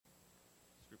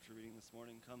scripture reading this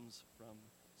morning comes from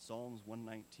Psalms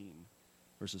 119,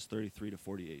 verses 33 to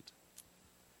 48.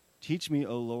 Teach me,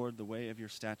 O Lord, the way of your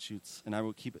statutes, and I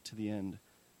will keep it to the end.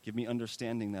 Give me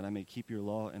understanding that I may keep your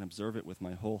law and observe it with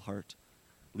my whole heart.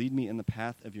 Lead me in the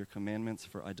path of your commandments,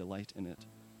 for I delight in it.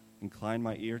 Incline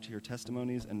my ear to your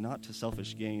testimonies and not to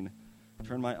selfish gain.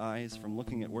 Turn my eyes from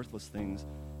looking at worthless things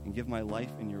and give my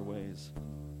life in your ways.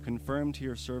 Confirm to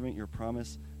your servant your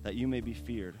promise that you may be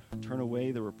feared. Turn away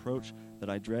the reproach that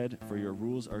I dread, for your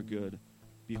rules are good.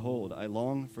 Behold, I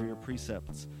long for your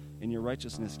precepts. In your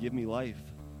righteousness give me life.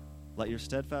 Let your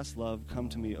steadfast love come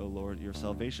to me, O Lord, your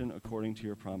salvation according to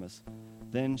your promise.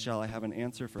 Then shall I have an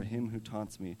answer for him who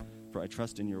taunts me, for I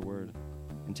trust in your word.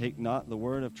 And take not the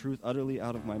word of truth utterly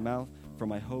out of my mouth, for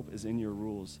my hope is in your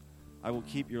rules. I will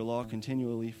keep your law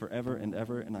continually forever and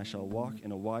ever, and I shall walk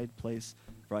in a wide place,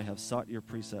 for I have sought your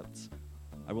precepts.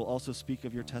 I will also speak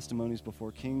of your testimonies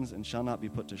before kings, and shall not be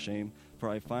put to shame, for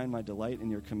I find my delight in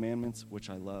your commandments,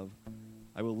 which I love.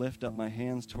 I will lift up my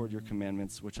hands toward your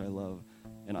commandments, which I love,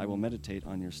 and I will meditate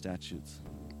on your statutes.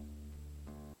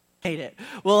 Hate it.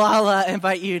 Well, I'll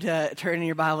invite you to turn in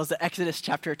your Bibles to Exodus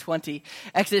chapter 20.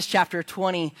 Exodus chapter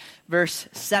 20, verse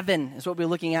 7 is what we're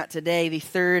looking at today, the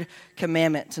third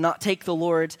commandment, to not take the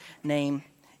Lord's name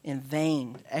in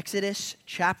vain. Exodus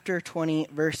chapter 20,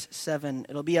 verse 7.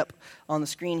 It'll be up on the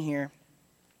screen here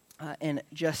in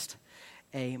just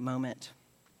a moment.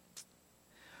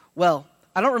 Well,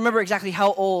 I don't remember exactly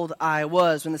how old I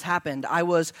was when this happened.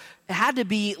 It had to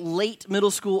be late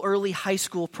middle school, early high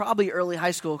school, probably early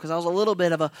high school, because I was a little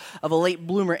bit of a late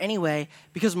bloomer anyway,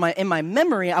 because in my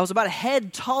memory, I was about a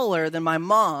head taller than my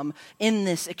mom in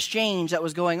this exchange that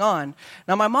was going on.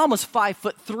 Now, my mom was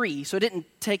 5'3", so it didn't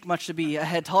take much to be a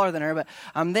head taller than her, but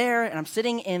I'm there, and I'm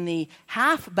sitting in the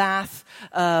half bath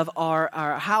of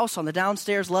our house on the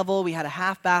downstairs level. We had a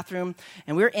half bathroom,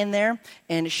 and we were in there,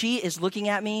 and she is looking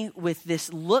at me with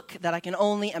this look that I can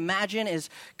only imagine is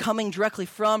coming directly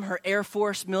from her Air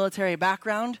Force military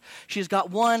background. She's got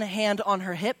one hand on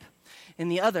her hip,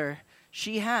 and the other,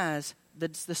 she has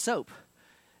the soap,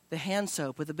 the hand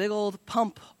soap with a big old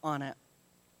pump on it.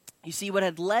 You see, what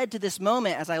had led to this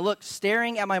moment as I looked,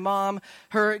 staring at my mom,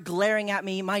 her glaring at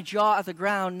me, my jaw at the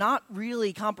ground, not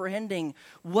really comprehending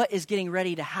what is getting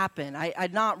ready to happen.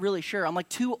 I'm not really sure. I'm like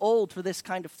too old for this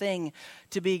kind of thing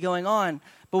to be going on.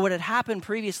 But what had happened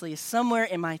previously is somewhere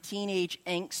in my teenage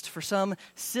angst, for some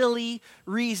silly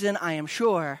reason, I am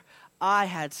sure, I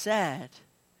had said,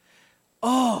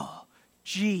 "Oh,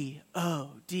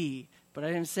 G-O-D." But I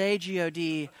didn't say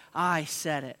G-O-D, I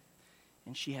said it.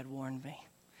 And she had warned me.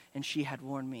 And she had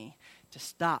warned me to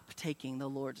stop taking the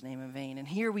Lord's name in vain. And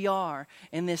here we are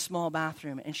in this small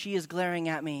bathroom, and she is glaring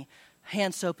at me,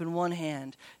 hand soap in one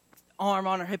hand, arm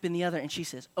on her hip in the other, and she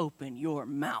says, "Open your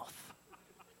mouth."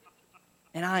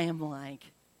 And I am like,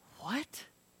 what?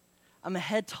 I'm a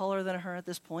head taller than her at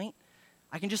this point.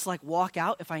 I can just walk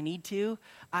out if I need to.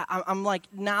 I'm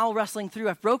now wrestling through.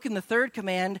 I've broken the third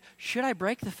command. Should I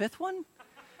break the fifth one?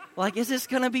 Is this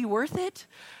going to be worth it?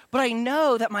 But I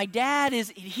know that my dad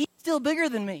he's still bigger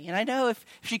than me. And I know if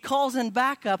she calls in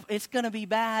backup, it's going to be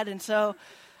bad. And so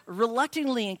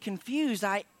reluctantly and confused,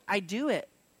 I do it.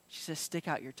 She says, "Stick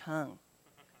out your tongue."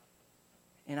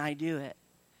 And I do it.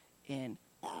 And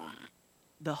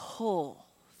the whole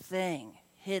thing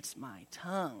hits my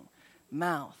tongue,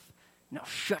 mouth. "Now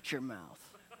shut your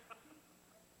mouth."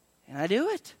 And I do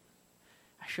it.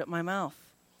 I shut my mouth.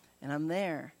 And I'm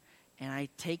there. And I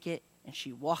take it, and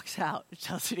she walks out. It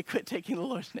tells me to quit taking the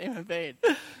Lord's name in vain.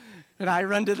 And I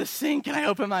run to the sink, and I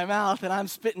open my mouth, and I'm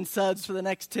spitting suds for the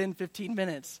next 10, 15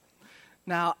 minutes.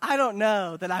 Now, I don't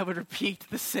know that I would repeat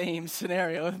the same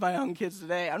scenario with my own kids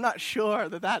today. I'm not sure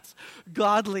that that's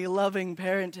godly, loving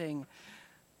parenting.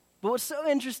 But what's so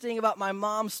interesting about my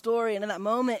mom's story and in that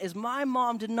moment is my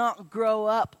mom did not grow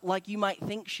up like you might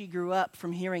think she grew up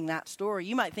from hearing that story.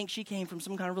 You might think she came from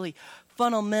some kind of really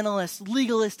fundamentalist,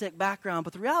 legalistic background.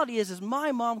 But the reality is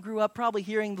my mom grew up probably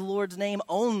hearing the Lord's name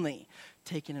only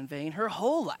taken in vain her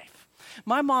whole life.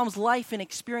 My mom's life and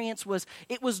experience was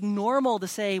normal to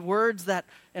say words that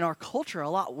in our culture are a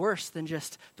lot worse than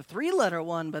just the 3-letter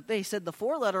one, but they said the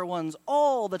 4-letter ones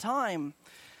all the time.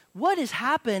 What has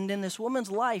happened in this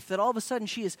woman's life that all of a sudden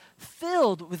she is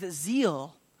filled with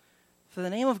zeal for the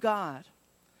name of God?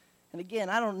 And again,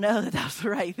 I don't know that that's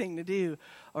the right thing to do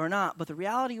or not, but the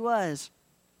reality was,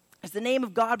 as the name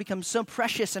of God becomes so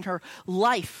precious in her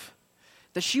life,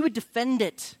 that she would defend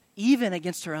it even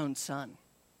against her own son.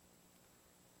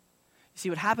 You see,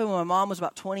 what happened when my mom was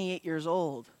about 28 years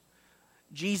old,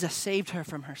 Jesus saved her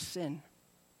from her sin.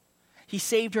 He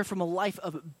saved her from a life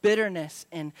of bitterness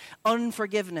and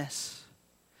unforgiveness.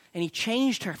 and he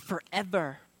changed her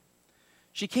forever.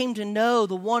 She came to know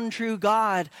the one true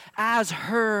God as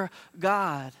her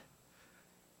God.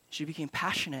 She became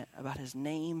passionate about his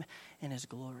name and his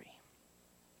glory.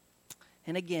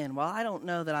 And again, while I don't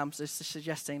know that I'm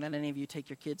suggesting that any of you take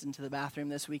your kids into the bathroom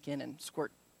this weekend and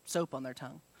squirt soap on their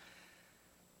tongue,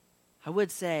 I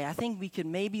would say I think we could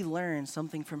maybe learn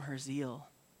something from her zeal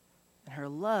and her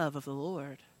love of the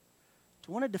Lord,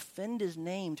 to want to defend his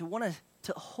name, to want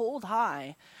to hold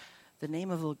high the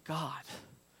name of the God,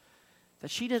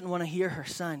 that she didn't want to hear her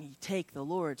son take the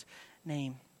Lord's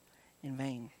name in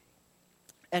vain.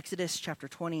 Exodus chapter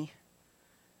 20,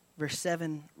 verse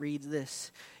 7 reads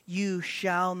this: "You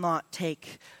shall not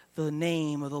take the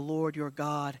name of the Lord your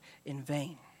God in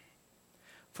vain.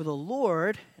 For the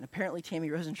Lord," and apparently Tammy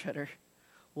Rosenshredder,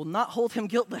 "will not hold him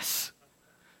guiltless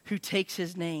who takes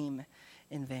his name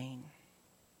in vain."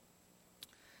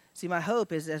 See, my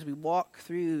hope is as we walk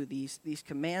through these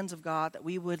commands of God, that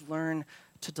we would learn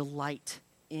to delight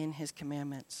in his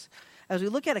commandments. As we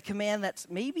look at a command that's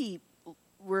maybe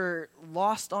we're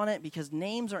lost on it because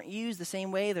names aren't used the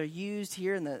same way they're used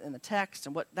here in the text,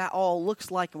 and what that all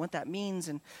looks like and what that means.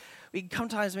 And we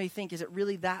sometimes may think, is it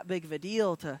really that big of a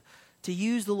deal to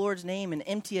use the Lord's name and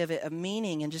empty of it of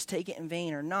meaning and just take it in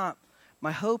vain or not?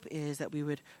 My hope is that we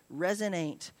would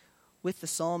resonate with the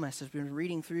psalmist as we've been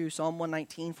reading through Psalm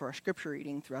 119 for our scripture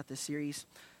reading throughout this series.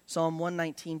 Psalm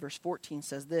 119 verse 14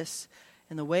 says this: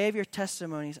 "In the way of your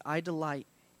testimonies I delight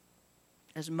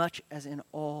as much as in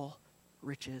all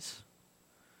riches."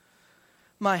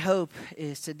 My hope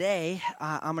is today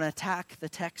I'm going to attack the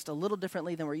text a little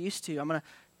differently than we're used to. I'm going to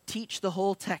teach the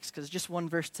whole text because it's just one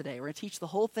verse today. We're going to teach the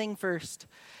whole thing first,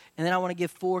 and then I want to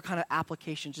give 4 kind of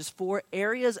applications, just 4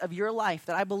 areas of your life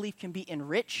that I believe can be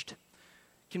enriched,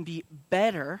 can be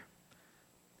better,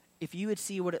 if you would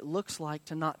see what it looks like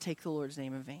to not take the Lord's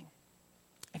name in vain.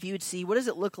 If you would see what does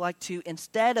it look like to,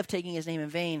 instead of taking his name in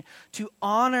vain, to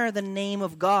honor the name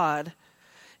of God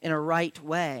in a right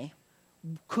way.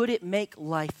 Could it make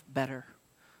life better?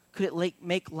 Could it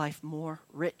make life more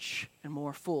rich and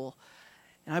more full?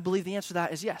 And I believe the answer to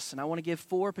that is yes. And I want to give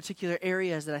 4 particular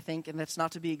areas that I think, and that's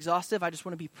not to be exhaustive, I just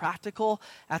want to be practical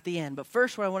at the end. But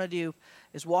first, what I want to do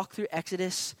is walk through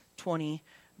Exodus 20,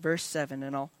 verse 7,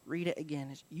 and I'll read it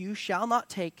again. "You shall not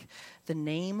take the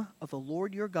name of the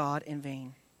Lord your God in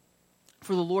vain,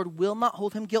 for the Lord will not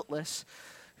hold him guiltless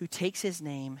who takes his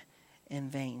name in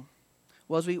vain."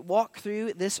 Well, as we walk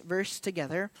through this verse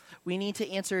together, we need to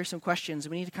answer some questions.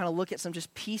 We need to kind of look at some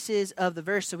just pieces of the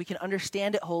verse so we can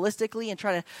understand it holistically and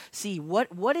try to see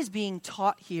what is being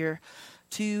taught here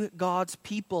to God's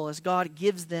people as God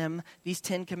gives them these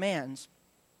 10 commands.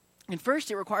 And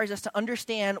first, it requires us to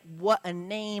understand what a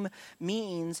name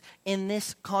means in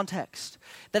this context.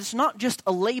 That it's not just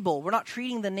a label. We're not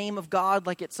treating the name of God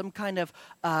like it's some kind of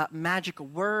magic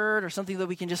word or something that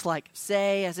we can just like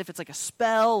say as if it's like a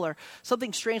spell or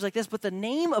something strange like this. But the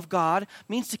name of God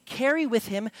means to carry with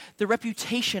him the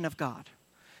reputation of God,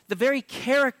 the very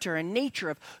character and nature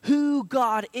of who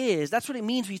God is. That's what it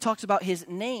means when he talks about his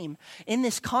name in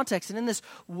this context and in this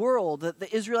world that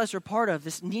the Israelites are part of,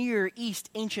 this Near East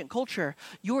ancient culture.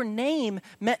 Your name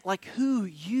meant like who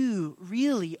you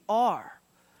really are.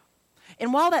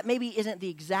 And while that maybe isn't the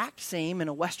exact same in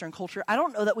a Western culture, I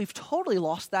don't know that we've totally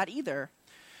lost that either.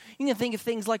 You can think of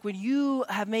things like when you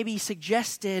have maybe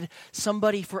suggested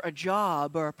somebody for a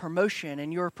job or a promotion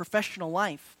in your professional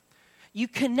life. You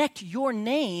connect your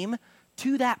name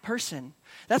to that person.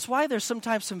 That's why there's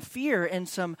sometimes some fear and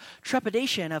some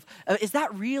trepidation of, is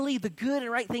that really the good and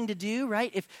right thing to do,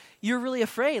 right? If you're really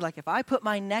afraid, like if I put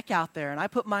my neck out there and I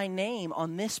put my name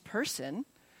on this person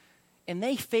and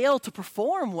they fail to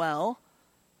perform well,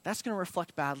 that's going to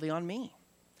reflect badly on me.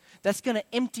 That's going to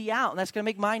empty out, and that's going to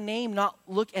make my name not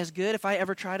look as good if I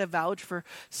ever try to vouch for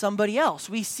somebody else.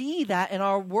 We see that in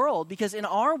our world, because in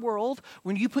our world,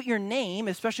 when you put your name,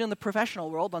 especially in the professional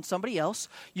world, on somebody else,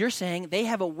 you're saying they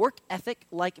have a work ethic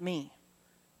like me.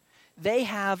 They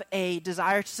have a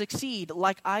desire to succeed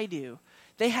like I do.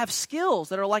 They have skills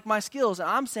that are like my skills, and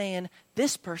I'm saying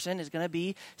this person is going to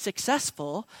be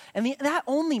successful, and that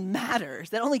only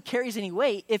matters, that only carries any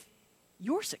weight if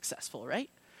you're successful, right?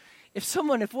 If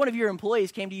one of your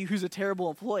employees came to you who's a terrible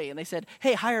employee and they said,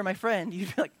 "Hey, hire my friend,"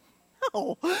 you'd be like,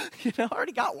 "No, I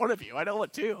already got one of you. I know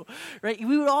what to," right?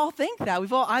 We would all think that.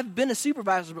 I've been a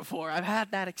supervisor before. I've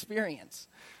had that experience.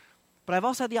 But I've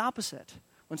also had the opposite.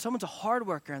 When someone's a hard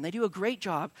worker and they do a great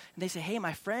job and they say, "Hey,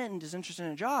 my friend is interested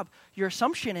in a job," your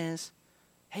assumption is,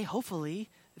 hey, hopefully,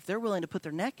 if they're willing to put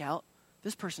their neck out,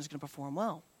 this person's going to perform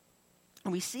well.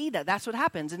 And we see that that's what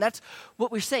happens. And that's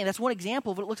what we're saying. That's one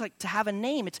example of what it looks like to have a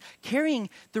name. It's carrying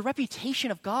the reputation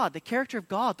of God, the character of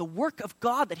God, the work of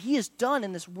God that he has done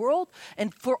in this world.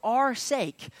 And for our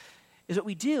sake is what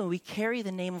we do. We carry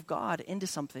the name of God into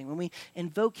something when we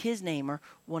invoke his name or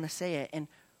want to say it. And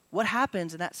what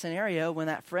happens in that scenario when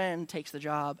that friend takes the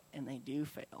job and they do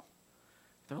fail?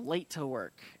 They're late to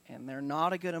work and they're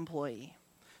not a good employee.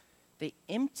 They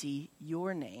empty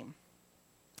your name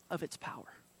of its power.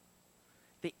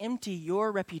 They empty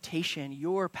your reputation,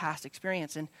 your past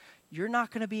experience, and you're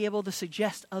not going to be able to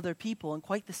suggest other people in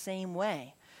quite the same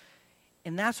way.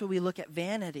 And that's where we look at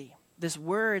vanity. This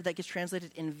word that gets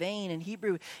translated in vain in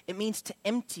Hebrew, it means to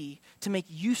empty, to make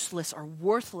useless or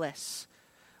worthless.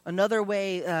 Another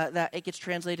way that it gets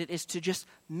translated is to just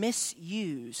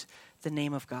misuse the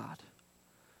name of God.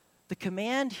 The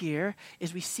command here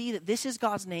is we see that this is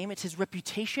God's name. It's his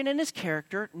reputation and his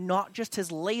character, not just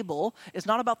his label. It's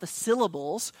not about the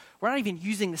syllables. We're not even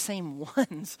using the same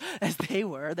ones as they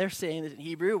were. They're saying it in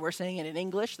Hebrew. We're saying it in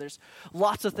English. There's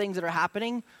lots of things that are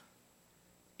happening.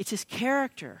 It's his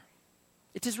character.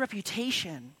 It's his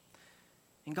reputation.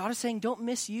 And God is saying, don't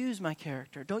misuse my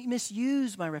character. Don't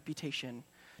misuse my reputation.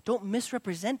 Don't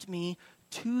misrepresent me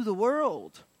to the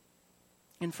world.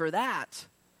 And for that,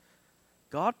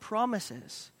 God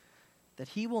promises that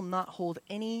he will not hold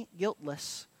any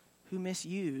guiltless who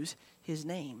misuse his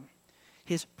name.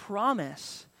 His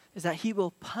promise is that he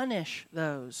will punish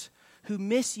those who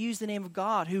misuse the name of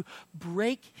God, who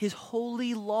break his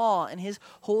holy law and his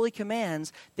holy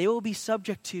commands. They will be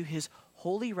subject to his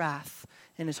holy wrath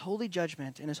and his holy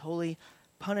judgment and his holy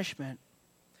punishment.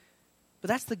 But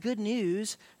that's the good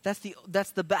news. That's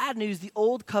the bad news the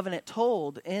old covenant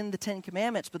told in the Ten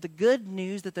Commandments. But the good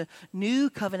news that the new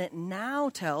covenant now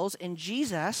tells in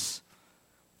Jesus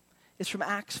is from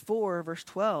Acts 4, verse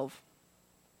 12.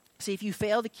 See, if you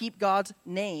fail to keep God's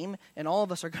name, and all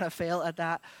of us are going to fail at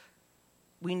that,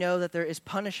 we know that there is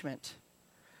punishment.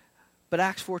 But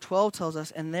Acts 4:12 tells us,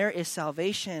 and there is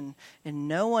salvation in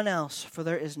no one else, for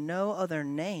there is no other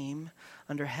name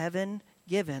under heaven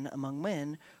given among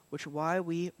men, which is why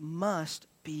we must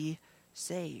be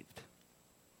saved.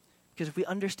 Because if we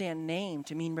understand name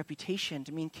to mean reputation,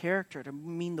 to mean character, to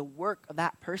mean the work of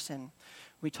that person,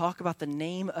 we talk about the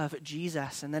name of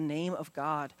Jesus and the name of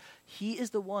God. He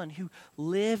is the one who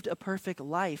lived a perfect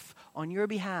life on your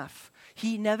behalf.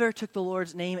 He never took the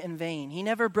Lord's name in vain. He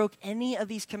never broke any of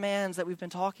these commands that we've been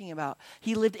talking about.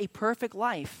 He lived a perfect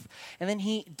life. And then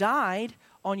he died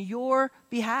on your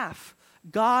behalf.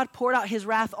 God poured out his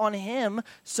wrath on him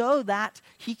so that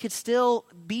he could still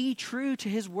be true to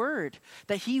his word,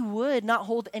 that he would not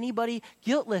hold anybody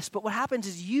guiltless. But what happens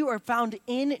is you are found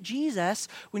in Jesus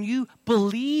when you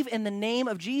believe in the name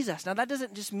of Jesus. Now, that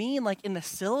doesn't just mean like in the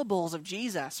syllables of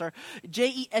Jesus or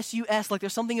Jesus, like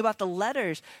there's something about the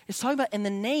letters. It's talking about in the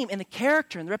name, in the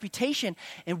character, and the reputation,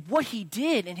 and what he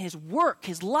did in his work,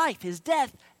 his life, his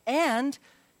death, and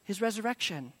his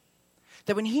resurrection.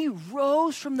 That when he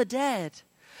rose from the dead,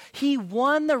 he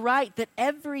won the right that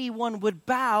everyone would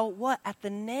bow, what? At the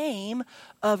name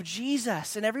of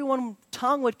Jesus. And everyone's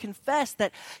tongue would confess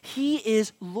that he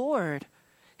is Lord.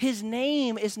 His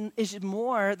name is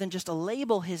more than just a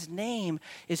label. His name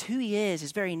is who he is,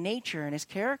 his very nature and his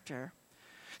character.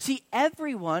 See,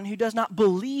 everyone who does not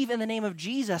believe in the name of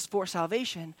Jesus for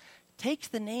salvation takes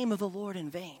the name of the Lord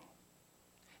in vain.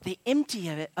 They empty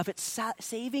of its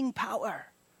saving power.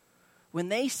 When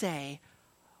they say,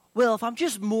 well, if I'm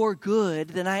just more good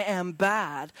than I am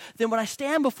bad, then when I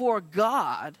stand before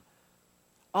God,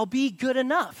 I'll be good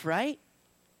enough, right?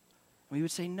 We would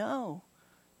say, no,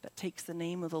 that takes the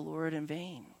name of the Lord in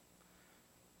vain.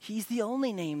 He's the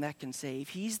only name that can save.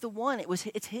 He's the one.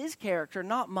 It's his character,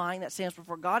 not mine, that stands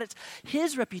before God. It's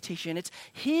his reputation. It's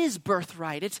his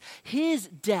birthright. It's his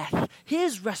death,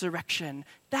 his resurrection.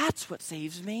 That's what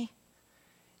saves me.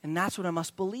 And that's what I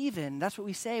must believe in. That's what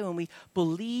we say when we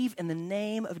believe in the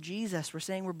name of Jesus. We're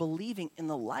saying we're believing in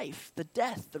the life, the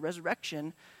death, the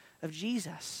resurrection of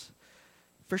Jesus.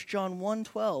 1 John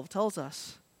 1:12 tells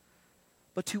us,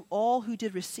 but to all who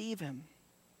did receive him,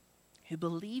 who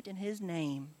believed in his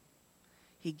name,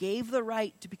 he gave the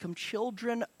right to become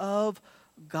children of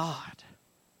God.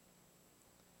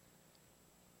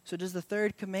 So does the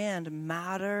third command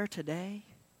matter today?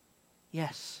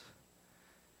 Yes.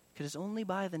 Because it's only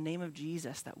by the name of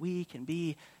Jesus that we can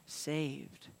be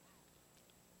saved.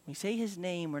 When we say his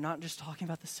name, we're not just talking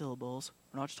about the syllables.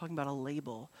 We're not just talking about a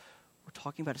label. We're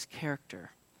talking about his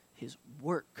character, his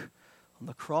work on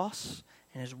the cross,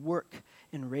 and his work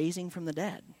in raising from the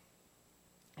dead.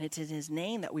 And it's in his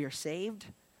name that we are saved.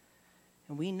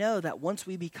 And we know that once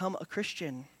we become a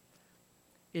Christian,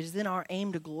 It is then our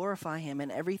aim to glorify him in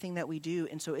everything that we do.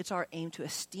 And so it's our aim to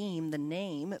esteem the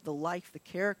name, the life, the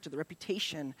character, the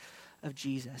reputation of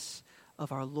Jesus,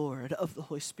 of our Lord, of the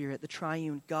Holy Spirit, the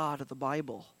triune God of the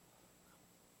Bible.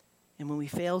 And when we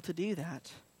fail to do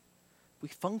that, we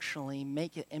functionally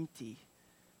make it empty.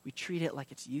 We treat it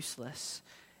like it's useless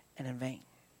and in vain.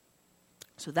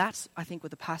 So that's, I think, what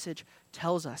the passage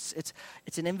tells us.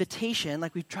 It's an invitation,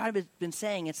 like we've been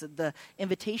saying, it's the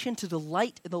invitation to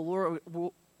delight in the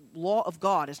law of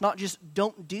God. It's not just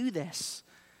don't do this.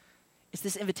 It's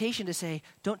this invitation to say,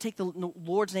 don't take the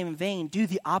Lord's name in vain. Do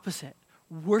the opposite.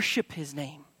 Worship his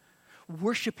name.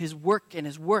 Worship his work and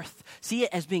his worth. See it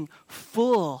as being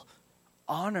full.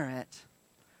 Honor it.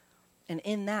 And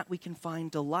in that we can find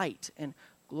delight and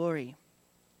glory.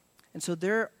 And so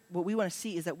what we want to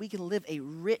see is that we can live a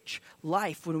rich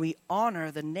life when we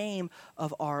honor the name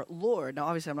of our Lord. Now,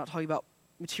 obviously, I'm not talking about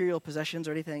material possessions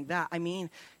or anything like that. I mean,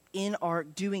 in our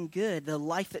doing good, the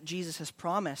life that Jesus has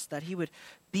promised, that he would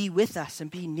be with us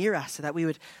and be near us, so that we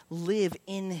would live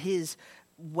in his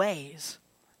ways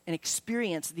and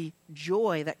experience the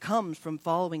joy that comes from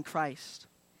following Christ.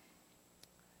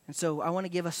 And so I want to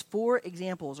give us 4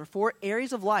 examples or 4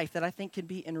 areas of life that I think can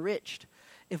be enriched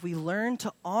if we learn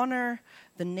to honor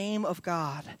the name of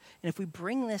God. And if we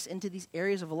bring this into these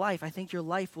areas of life, I think your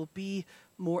life will be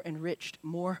more enriched,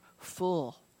 more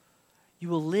full. You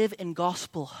will live in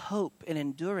gospel hope and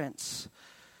endurance.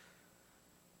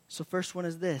 So first one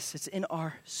is this. It's in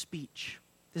our speech.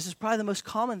 This is probably the most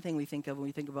common thing we think of when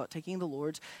we think about taking the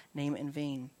Lord's name in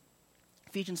vain.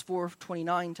 Ephesians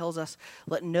 4:29 tells us,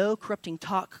 let no corrupting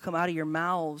talk come out of your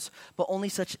mouths, but only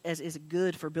such as is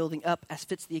good for building up as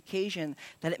fits the occasion,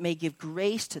 that it may give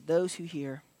grace to those who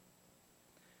hear.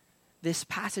 This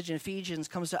passage in Ephesians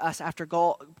comes to us after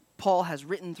Paul has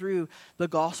written through the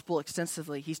gospel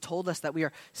extensively. He's told us that we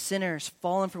are sinners,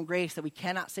 fallen from grace, that we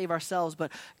cannot save ourselves,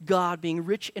 but God, being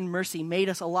rich in mercy, made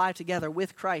us alive together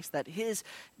with Christ, that his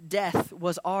death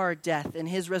was our death, and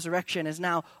his resurrection is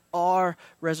now our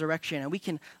resurrection. And we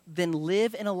can then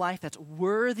live in a life that's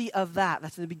worthy of that.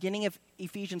 That's in the beginning of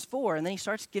Ephesians 4. And then he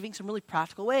starts giving some really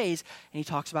practical ways, and he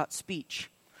talks about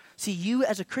speech. See, you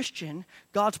as a Christian,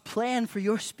 God's plan for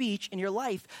your speech in your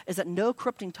life is that no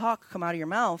corrupting talk come out of your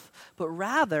mouth, but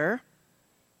rather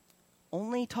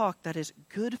only talk that is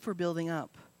good for building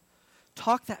up.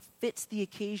 Talk that fits the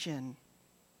occasion,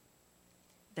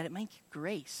 that it might give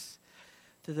grace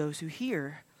to those who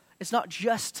hear. It's not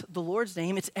just the Lord's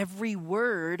name, it's every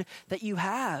word that you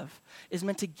have is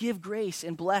meant to give grace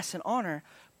and bless and honor.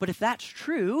 But if that's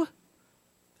true,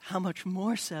 how much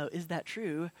more so is that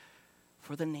true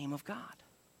for the name of God?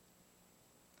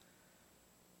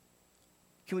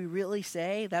 Can we really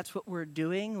say that's what we're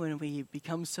doing when we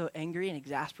become so angry and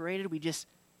exasperated? We just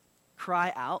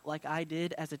cry out like I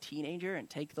did as a teenager and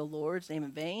take the Lord's name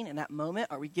in vain in that moment?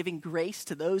 Are we giving grace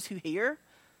to those who hear?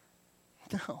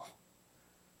 No.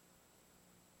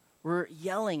 We're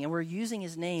yelling and we're using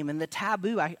his name. And the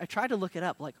taboo, I tried to look it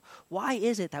up. Like, why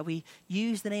is it that we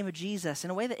use the name of Jesus in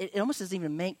a way that it almost doesn't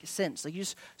even make sense? Like, you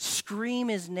just scream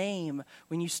his name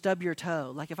when you stub your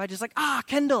toe. Like, if I just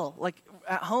Kendall, like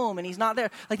at home and he's not there.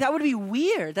 Like, that would be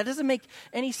weird. That doesn't make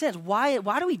any sense. Why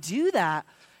do we do that?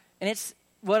 And it's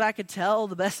what I could tell,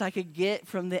 the best I could get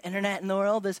from the internet and the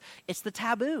world is it's the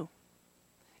taboo.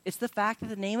 It's the fact that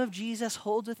the name of Jesus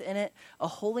holds within it a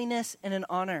holiness and an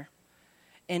honor.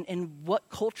 And what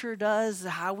culture does,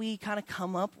 how we kind of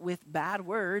come up with bad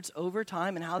words over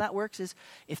time, and how that works is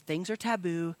if things are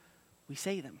taboo, we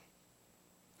say them.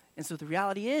 And so the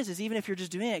reality is even if you're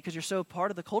just doing it because you're so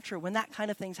part of the culture, when that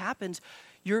kind of things happens,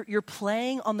 you're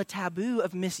playing on the taboo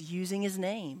of misusing his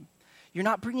name. You're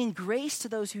not bringing grace to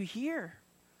those who hear.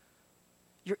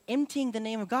 You're emptying the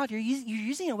name of God. You're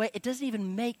using it in a way it doesn't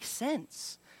even make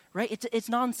sense, right? It's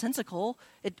nonsensical.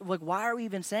 Why are we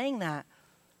even saying that?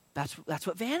 That's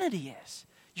what vanity is.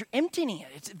 You're emptying it.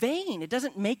 It's vain. It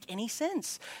doesn't make any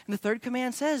sense. And the third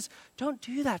command says, don't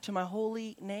do that to my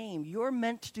holy name. You're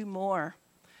meant to do more.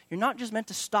 You're not just meant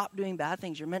to stop doing bad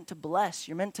things. You're meant to bless.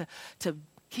 You're meant to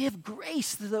give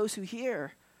grace to those who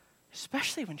hear,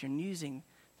 especially when you're using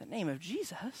the name of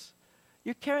Jesus.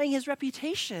 You're carrying his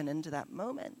reputation into that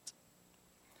moment.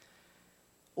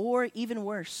 Or even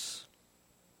worse,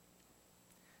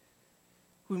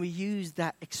 when we use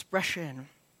that expression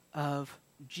of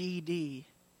GD,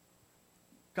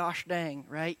 gosh dang,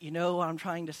 right? You know what I'm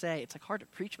trying to say. It's hard to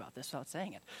preach about this without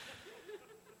saying it.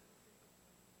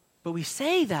 But we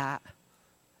say that,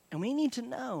 and we need to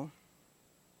know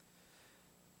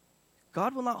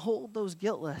God will not hold those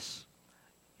guiltless.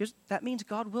 That means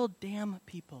God will damn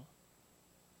people.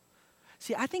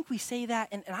 See, I think we say that,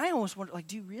 and I almost wonder, like,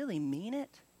 do you really mean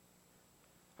it?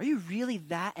 Are you really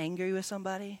that angry with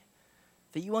somebody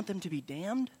that you want them to be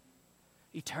damned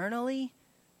eternally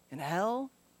in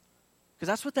hell? Because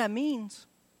that's what that means.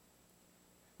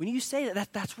 When you say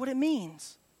that's what it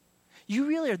means. You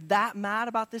really are that mad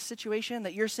about this situation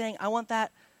that you're saying, I want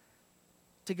that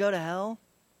to go to hell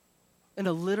in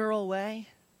a literal way?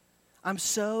 I'm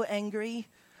so angry.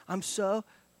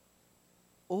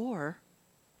 Or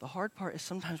the hard part is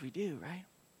sometimes we do, right?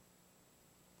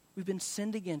 We've been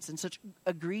sinned against in such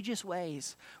egregious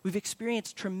ways. We've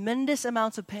experienced tremendous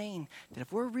amounts of pain that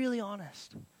if we're really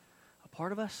honest, a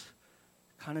part of us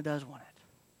kind of does want it.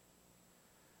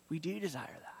 We do desire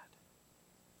that.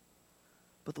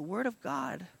 But the Word of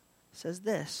God says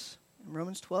this in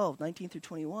Romans 12, 19 through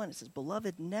 21. It says,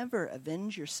 Beloved, never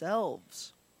avenge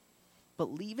yourselves,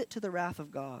 but leave it to the wrath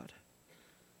of God.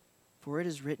 For it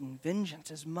is written, Vengeance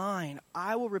is mine,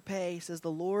 I will repay, says the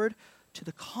Lord. To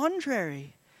the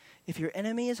contrary, if your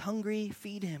enemy is hungry,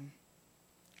 feed him.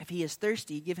 If he is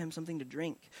thirsty, give him something to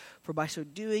drink. For by so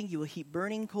doing, you will heap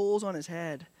burning coals on his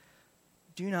head.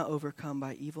 Do not overcome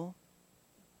by evil,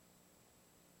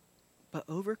 but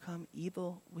overcome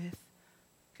evil with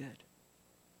good.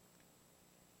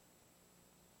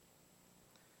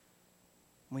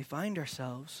 When we find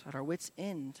ourselves at our wits'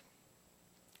 end,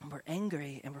 and we're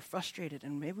angry and we're frustrated,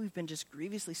 and maybe we've been just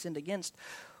grievously sinned against,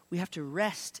 we have to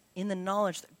rest in the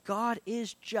knowledge that God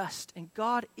is just and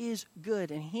God is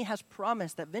good, and he has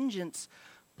promised that vengeance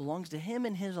belongs to him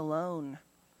and his alone.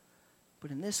 But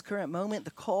in this current moment,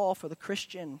 the call for the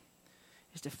Christian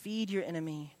is to feed your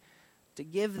enemy, to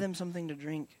give them something to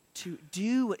drink, to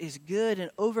do what is good and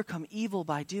overcome evil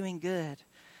by doing good.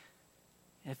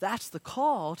 And if that's the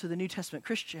call to the New Testament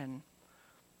Christian,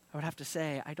 I would have to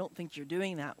say, I don't think you're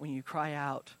doing that when you cry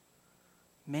out,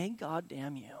 may God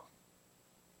damn you.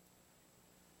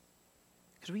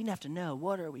 Because we have to know,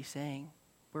 what are we saying?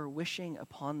 We're wishing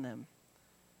upon them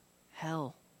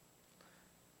hell.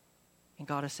 And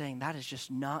God is saying, that is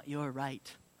just not your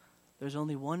right. There's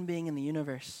only one being in the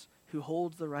universe who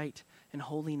holds the right and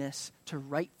holiness to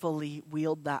rightfully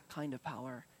wield that kind of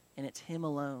power, and it's him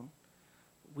alone.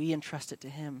 We entrust it to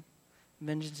him.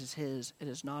 Vengeance is his. It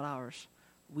is not ours.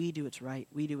 We do what's right.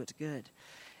 We do what's good.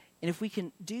 And if we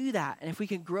can do that, and if we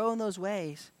can grow in those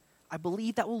ways, I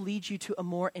believe that will lead you to a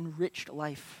more enriched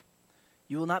life.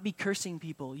 You will not be cursing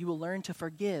people. You will learn to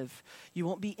forgive. You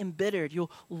won't be embittered.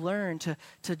 You'll learn to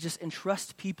just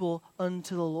entrust people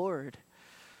unto the Lord.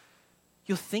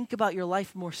 You'll think about your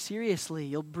life more seriously.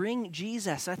 You'll bring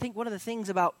Jesus. I think one of the things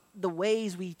about the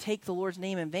ways we take the Lord's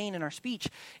name in vain in our speech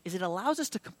is it allows us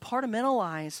to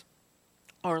compartmentalize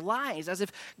our lives as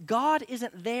if God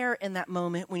isn't there in that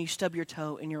moment when you stub your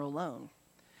toe and you're alone.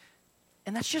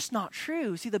 And that's just not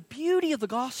true. See, the beauty of the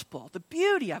gospel, the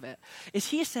beauty of it, is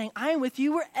he's saying, I am with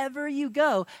you wherever you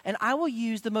go, and I will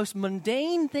use the most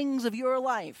mundane things of your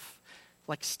life,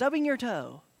 like stubbing your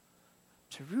toe,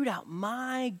 to root out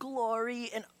my glory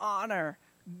and honor.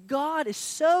 God is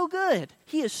so good.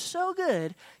 He is so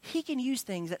good, he can use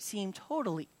things that seem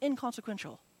totally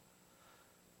inconsequential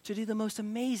to do the most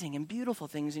amazing and beautiful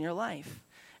things in your life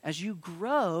as you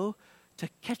grow to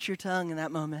catch your tongue in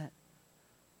that moment,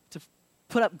 to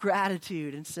put up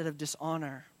gratitude instead of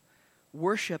dishonor,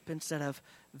 worship instead of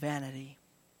vanity.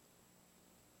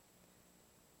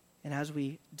 And as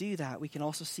we do that, we can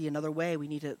also see another way we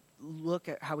need to look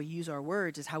at how we use our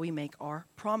words is how we make our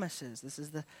promises. This is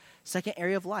the second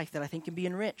area of life that I think can be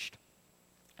enriched.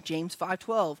 James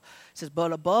 5:12 says,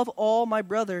 But above all, my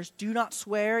brothers, do not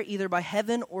swear either by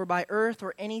heaven or by earth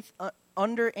or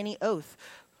under any oath,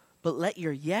 but let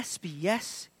your yes be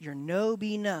yes, your no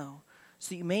be no,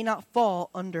 so you may not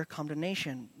fall under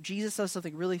condemnation. Jesus says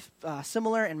something really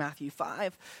similar in Matthew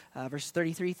 5, verses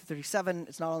 33 through 37.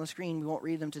 It's not on the screen. We won't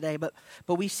read them today. But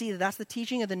we see that that's the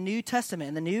teaching of the New Testament.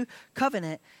 In the New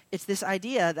Covenant, it's this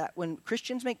idea that when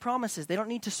Christians make promises, they don't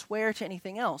need to swear to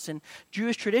anything else. In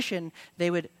Jewish tradition, they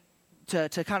would, to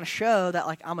kind of show that,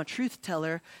 like, I'm a truth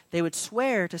teller, they would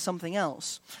swear to something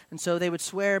else. And so they would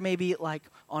swear maybe, like,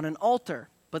 on an altar.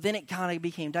 But then it kind of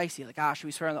became dicey. Like, should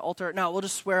we swear on the altar? No, we'll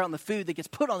just swear on the food that gets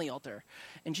put on the altar.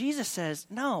 And Jesus says,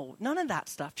 no, none of that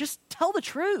stuff. Just tell the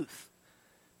truth.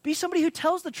 Be somebody who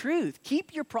tells the truth.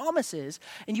 Keep your promises,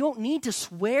 and you won't need to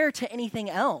swear to anything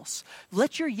else.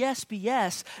 Let your yes be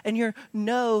yes, and your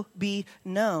no be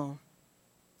no.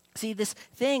 See, this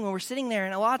thing when we're sitting there,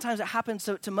 and a lot of times it happens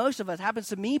to most of us, it happens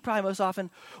to me probably most often,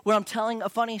 where I'm telling a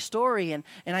funny story, and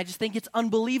I just think it's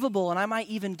unbelievable, and I might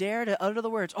even dare to utter the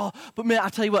words, but man, I'll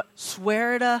tell you what,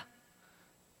 swear to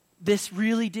this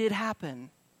really did happen.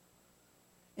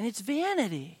 And it's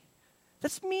vanity.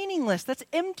 That's meaningless. That's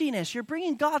emptiness. You're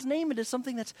bringing God's name into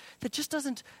something that just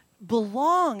doesn't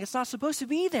belong. It's not supposed to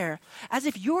be there. As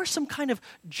if you're some kind of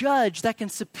judge that can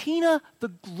subpoena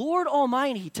the Lord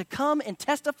Almighty to come and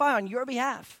testify on your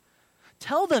behalf.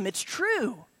 Tell them it's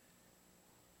true.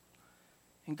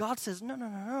 And God says,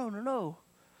 no.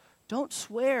 Don't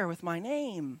swear with my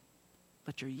name.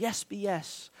 Let your yes be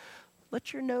yes.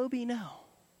 Let your no be no.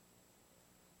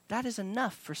 That is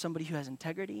enough for somebody who has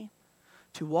integrity,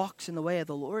 who walks in the way of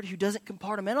the Lord, who doesn't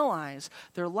compartmentalize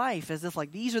their life as if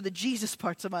like these are the Jesus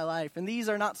parts of my life and these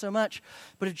are not so much.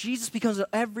 But if Jesus becomes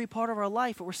every part of our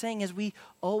life, what we're saying is we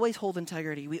always hold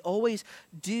integrity. We always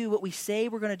do what we say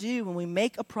we're going to do. When we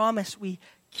make a promise, we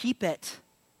keep it.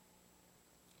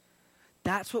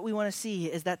 That's what we want to see,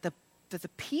 is that the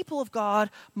people of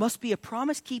God must be a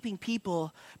promise-keeping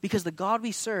people because the God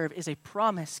we serve is a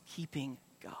promise-keeping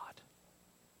God.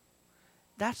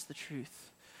 That's the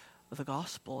truth of the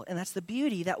gospel, and that's the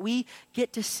beauty that we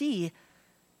get to see.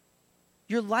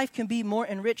 Your life can be more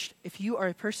enriched if you are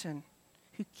a person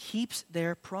who keeps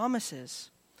their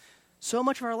promises. So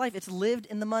much of our life, it's lived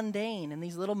in the mundane, in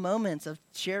these little moments of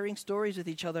sharing stories with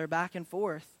each other back and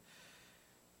forth.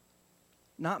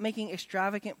 Not making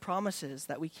extravagant promises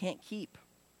that we can't keep.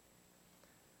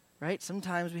 Right?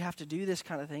 Sometimes we have to do this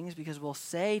kind of things because we'll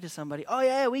say to somebody, oh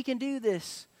yeah, we can do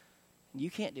this. And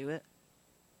you can't do it.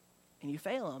 And you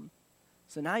fail them.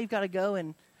 So now you've got to go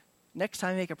and next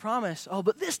time you make a promise, oh,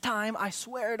 but this time I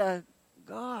swear to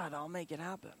God I'll make it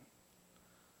happen.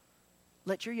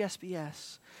 Let your yes be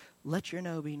yes. Let your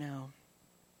no be no.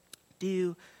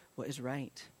 Do what is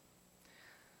right.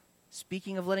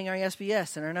 Speaking of letting our yes be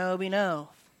yes and our no be no,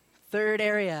 third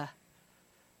area,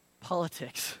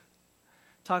 politics.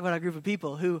 Talk about a group of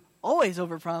people who always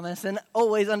overpromise and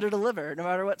always underdeliver, no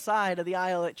matter what side of the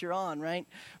aisle that you're on, right?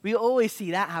 We always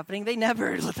see that happening. They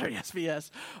never let their yes be yes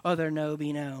or their no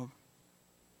be no.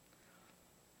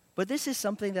 But this is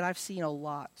something that I've seen a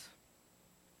lot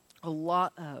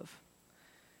of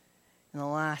in the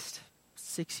last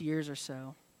 6 years or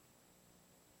so.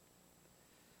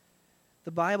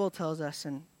 The Bible tells us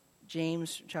in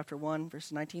James chapter 1,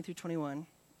 verses 19 through 21, it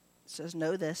says,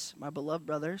 "Know this, my beloved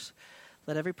brothers,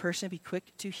 let every person be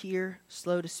quick to hear,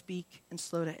 slow to speak, and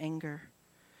slow to anger.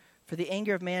 For the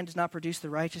anger of man does not produce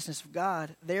the righteousness of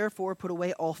God. Therefore put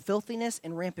away all filthiness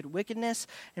and rampant wickedness,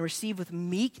 and receive with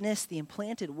meekness the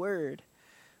implanted word,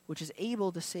 which is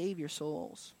able to save your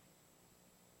souls."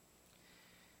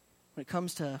 When it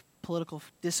comes to political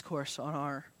discourse on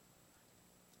our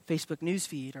Facebook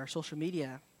newsfeed, our social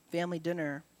media, family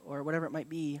dinner, or whatever it might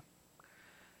be,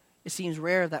 it seems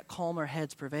rare that calmer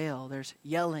heads prevail. There's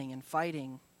yelling and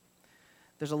fighting.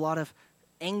 There's a lot of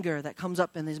anger that comes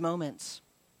up in these moments.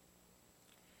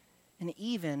 And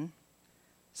even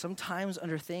sometimes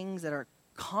under things that are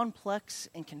complex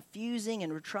and confusing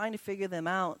and we're trying to figure them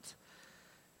out,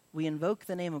 we invoke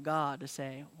the name of God to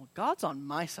say, well, God's on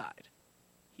my side.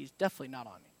 He's definitely not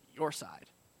on your side.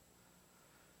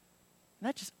 And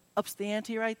that just ups the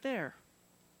ante right there.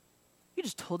 You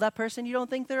just told that person you don't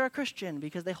think they're a Christian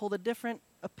because they hold a different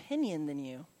opinion than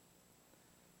you.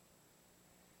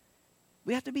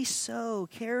 We have to be so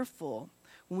careful.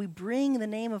 When we bring the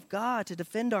name of God to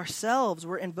defend ourselves,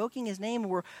 we're invoking his name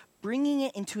and we're bringing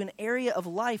it into an area of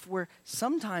life where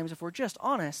sometimes, if we're just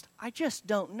honest, I just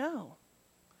don't know.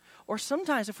 Or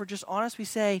sometimes, if we're just honest, we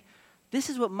say, this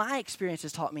is what my experience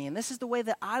has taught me, and this is the way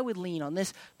that I would lean on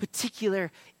this particular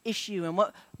issue and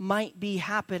what might be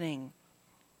happening.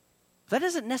 That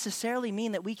doesn't necessarily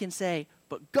mean that we can say,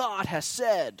 but God has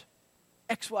said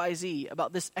XYZ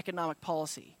about this economic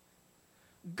policy.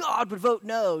 God would vote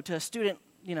no to student,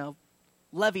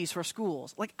 levies for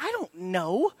schools. Like, I don't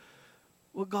know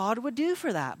what God would do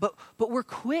for that, but we're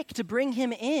quick to bring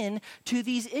him in to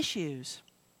these issues.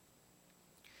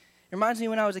 It reminds me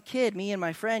when I was a kid, me and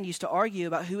my friend used to argue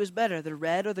about who was better, the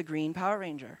red or the green Power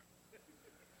Ranger.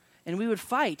 And we would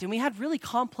fight, and we had really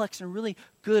complex and really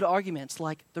good arguments,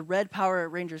 like the red Power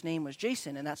Ranger's name was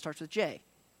Jason, and that starts with J.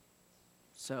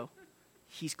 So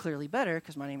he's clearly better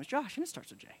because my name is Josh, and it starts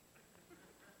with J.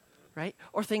 Right?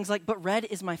 Or things like, but red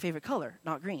is my favorite color,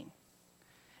 not green.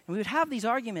 And we would have these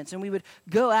arguments, and we would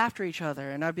go after each other,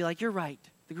 and I'd be like, you're right.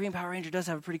 The green Power Ranger does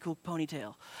have a pretty cool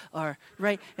ponytail. Or,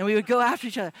 right? And we would go after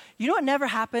each other. You know what never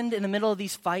happened in the middle of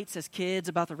these fights as kids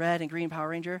about the red and green Power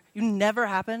Ranger? You never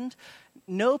happened.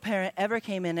 No parent ever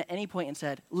came in at any point and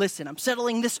said, listen, I'm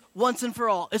settling this once and for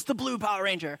all. It's the blue Power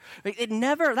Ranger.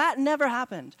 That never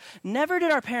happened. Never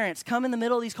did our parents come in the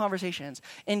middle of these conversations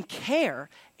and care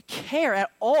at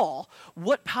all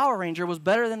what Power Ranger was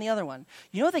better than the other one.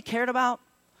 You know what they cared about?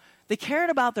 They cared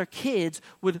about their kids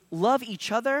would love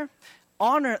each other,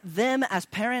 honor them as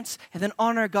parents and then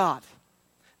honor God.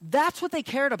 That's what they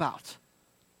cared about.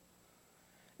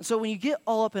 And so when you get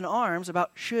all up in arms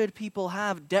about should people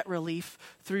have debt relief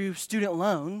through student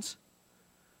loans,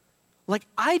 like,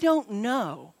 I don't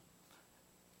know.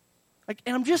 Like,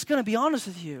 and I'm just going to be honest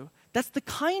with you. That's the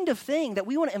kind of thing that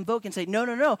we want to invoke and say,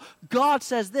 no, God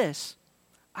says this.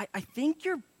 I think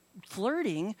you're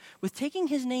flirting with taking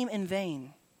his name in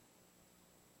vain.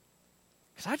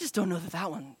 Because I just don't know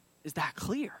that one is that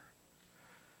clear.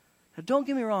 Now, don't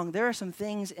get me wrong. There are some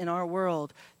things in our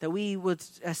world that we would,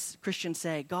 as Christians,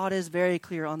 say, God is very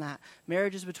clear on that.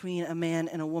 Marriage is between a man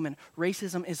and a woman.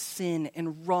 Racism is sin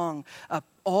and wrong.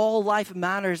 All life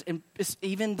matters, and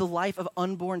even the life of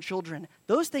unborn children.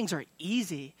 Those things are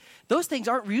easy. Those things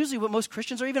aren't usually what most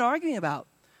Christians are even arguing about.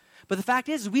 But the fact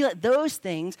is, we let those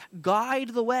things guide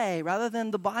the way rather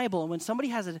than the Bible. And when somebody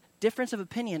has a difference of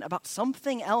opinion about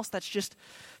something else that's just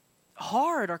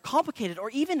hard or complicated, or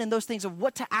even in those things of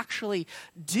what to actually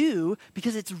do,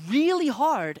 because it's really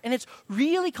hard and it's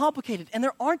really complicated and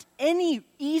there aren't any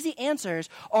easy answers,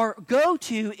 our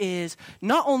go-to is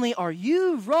not only are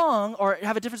you wrong or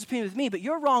have a difference of opinion with me, but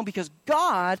you're wrong because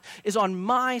God is on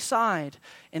my side.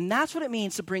 And that's what it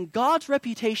means to bring God's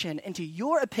reputation into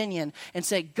your opinion and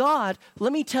say, God,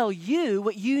 let me tell you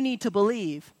what you need to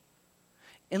believe.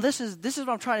 And this is what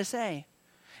I'm trying to say.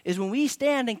 Is when we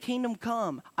stand in Kingdom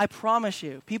Come, I promise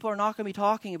you, people are not going to be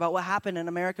talking about what happened in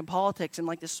American politics in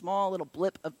like this small little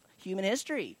blip of human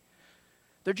history.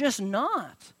 They're just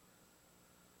not.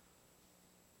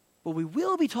 But we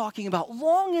will be talking about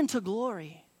long into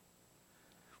glory.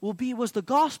 Was the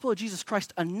gospel of Jesus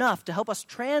Christ enough to help us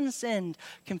transcend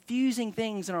confusing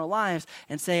things in our lives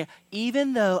and say,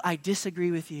 even though I disagree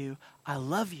with you, I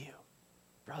love you.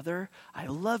 Brother, I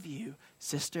love you.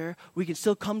 Sister, we can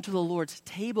still come to the Lord's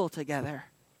table together.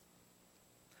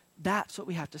 That's what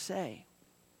we have to say.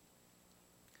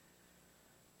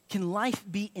 Can life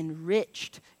be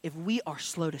enriched if we are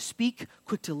slow to speak,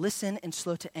 quick to listen, and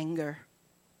slow to anger?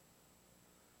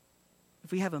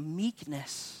 If we have a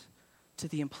meekness to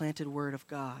the implanted word of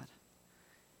God?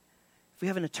 If we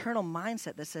have an eternal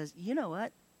mindset that says, you know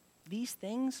what? These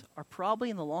things are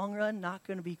probably in the long run not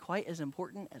going to be quite as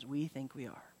important as we think we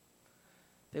are.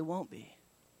 They won't be.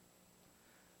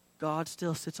 God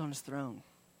still sits on his throne.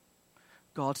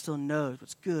 God still knows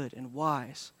what's good and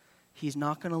wise. He's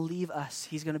not going to leave us.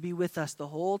 He's going to be with us the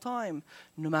whole time,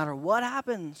 no matter what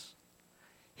happens.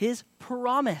 His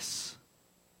promise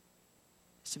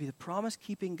is to be the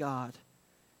promise-keeping God.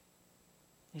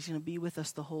 He's going to be with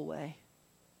us the whole way.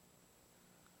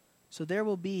 So there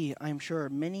will be, I'm sure,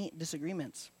 many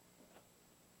disagreements.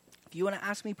 If you want to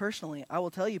ask me personally, I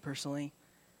will tell you personally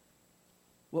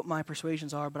what my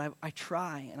persuasions are, but I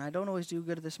try, and I don't always do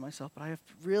good at this myself, but I'm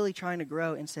really trying to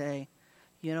grow and say,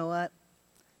 you know what?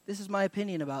 This is my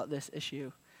opinion about this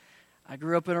issue. I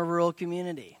grew up in a rural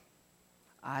community.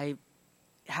 I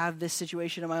have this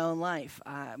situation in my own life.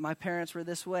 My parents were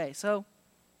this way, so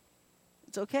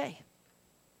it's okay.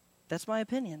 That's my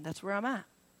opinion. That's where I'm at.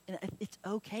 And it's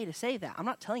okay to say that. I'm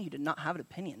not telling you to not have an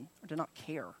opinion or to not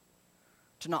care,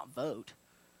 to not vote.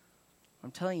 What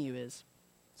I'm telling you is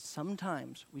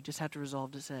sometimes we just have to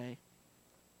resolve to say,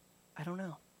 I don't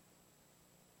know.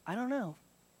 I don't know.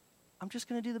 I'm just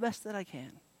going to do the best that I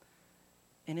can.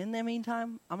 And in the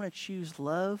meantime, I'm going to choose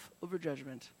love over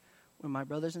judgment when my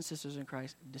brothers and sisters in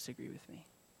Christ disagree with me.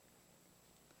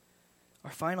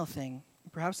 Our final thing,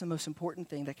 perhaps the most important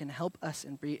thing that can help us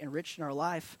and be enriched in our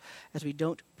life as we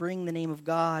don't bring the name of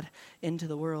God into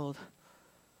the world,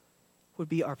 would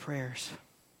be our prayers.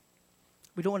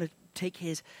 We don't want to take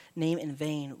his name in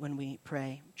vain when we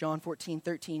pray. John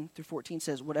 14:13-14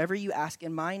 says, whatever you ask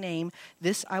in my name,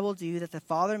 this I will do, that the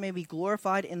Father may be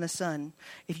glorified in the Son.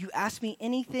 If you ask me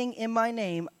anything in my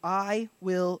name, I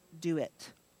will do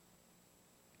it.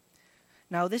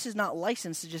 Now, this is not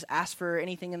licensed to just ask for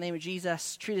anything in the name of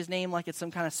Jesus, treat his name like it's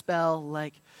some kind of spell,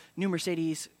 like new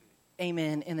Mercedes,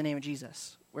 amen, in the name of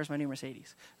Jesus. Where's my new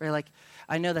Mercedes? Right? Like,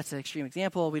 I know that's an extreme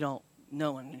example.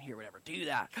 No one in here would ever do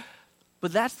that.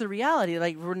 But that's the reality.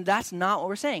 Like, that's not what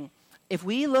we're saying. If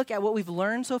we look at what we've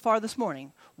learned so far this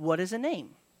morning, what is a name?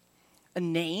 A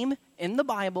name in the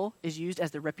Bible is used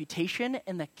as the reputation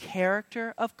and the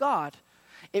character of God.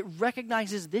 It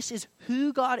recognizes this is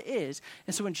who God is.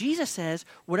 And so when Jesus says,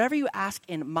 whatever you ask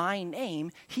in my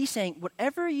name, he's saying,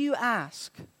 whatever you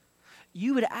ask,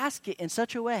 you would ask it in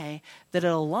such a way that it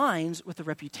aligns with the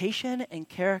reputation and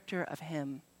character of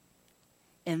him.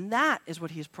 And that is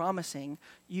what he is promising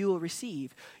you will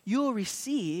receive. You will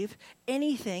receive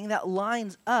anything that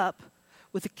lines up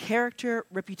with the character,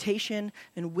 reputation,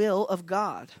 and will of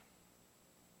God.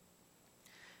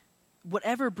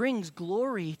 whatever brings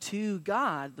glory to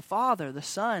God, the Father, the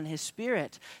Son, His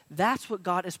Spirit, that's what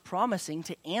God is promising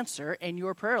to answer in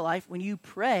your prayer life when you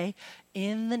pray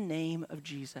in the name of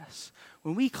Jesus.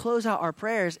 When we close out our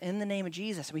prayers in the name of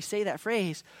Jesus, and we say that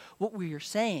phrase, what we are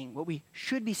saying, what we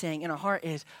should be saying in our heart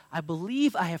is, I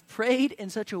believe I have prayed in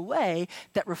such a way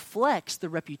that reflects the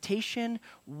reputation,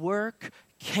 work,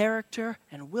 character,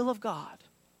 and will of God.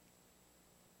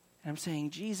 And I'm saying,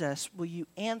 Jesus, will you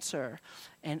answer,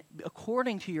 and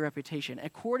according to your reputation,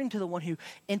 according to the one who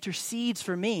intercedes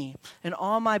for me and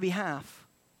on my behalf,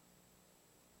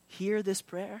 hear this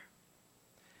prayer?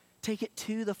 Take it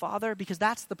to the Father, because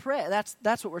that's the prayer.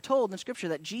 That's what we're told in Scripture,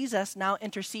 that Jesus now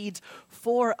intercedes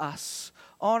for us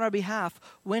on our behalf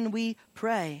when we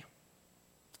pray.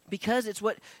 Because it's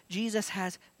what Jesus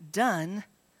has done,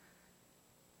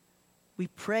 we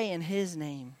pray in His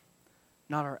name,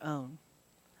 not our own.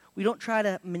 We don't try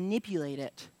to manipulate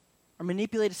it or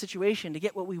manipulate a situation to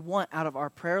get what we want out of our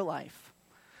prayer life.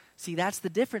 See, that's the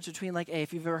difference between, like,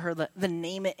 if you've ever heard the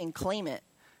name it and claim it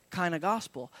kind of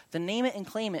gospel. The name it and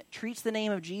claim it treats the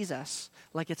name of Jesus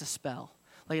like it's a spell,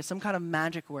 like it's some kind of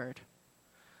magic word.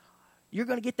 You're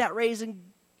going to get that raise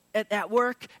at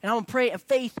work, and I'm going to pray in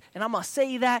faith, and I'm going to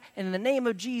say that, and in the name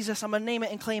of Jesus, I'm going to name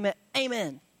it and claim it.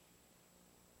 Amen.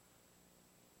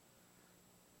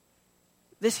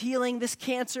 This healing, this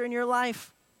cancer in your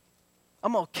life,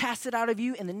 I'm going to cast it out of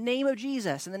you in the name of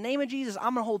Jesus. In the name of Jesus,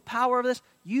 I'm going to hold power over this.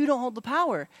 You don't hold the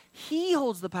power. He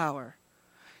holds the power.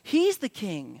 He's the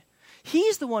king.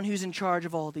 He's the one who's in charge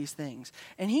of all these things.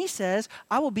 And He says,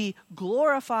 I will be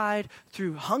glorified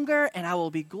through hunger, and I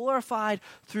will be glorified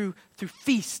through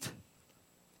feast.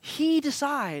 He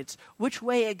decides which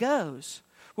way it goes.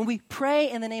 When we pray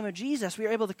in the name of Jesus, we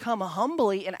are able to come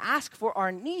humbly and ask for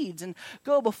our needs and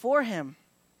go before Him.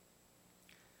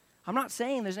 I'm not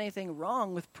saying there's anything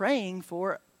wrong with praying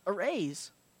for a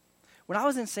raise. When I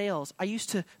was in sales,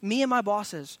 me and my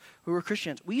bosses who were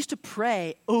Christians, we used to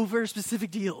pray over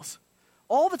specific deals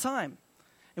all the time.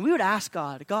 And we would ask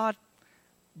God,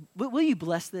 will you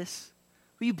bless this?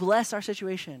 Will you bless our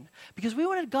situation? Because we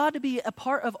wanted God to be a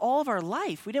part of all of our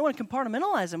life. We didn't want to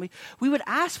compartmentalize Him. We would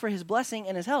ask for His blessing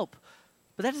and His help.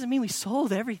 But that doesn't mean we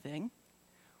sold everything.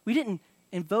 We didn't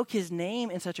invoke His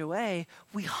name in such a way.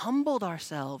 We humbled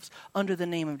ourselves under the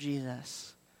name of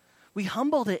Jesus. We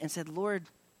humbled it and said, Lord,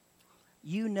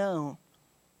 you know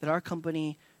that our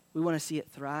company, we want to see it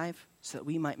thrive so that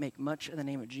we might make much of the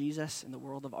name of Jesus in the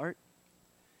world of art.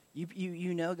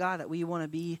 You know, God, that we want to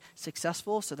be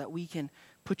successful so that we can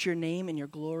put your name and your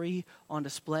glory on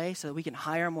display, so that we can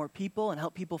hire more people and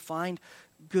help people find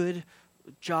good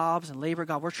jobs and labor.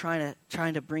 God, we're trying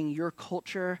to bring your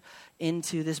culture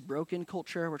into this broken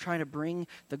culture. We're trying to bring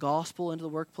the gospel into the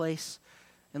workplace.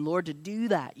 And Lord, to do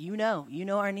that, you know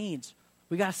our needs.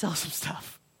 We got to sell some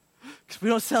stuff. Because if we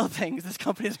don't sell things, this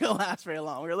company isn't going to last very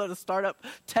long. We're a startup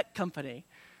tech company.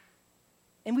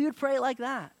 And we would pray like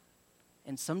that.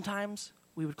 And sometimes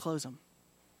we would close them.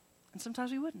 And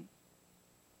sometimes we wouldn't.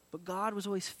 But God was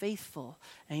always faithful.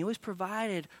 And He always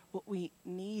provided what we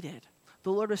needed.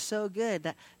 The Lord was so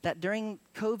good that during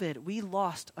COVID, we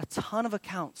lost a ton of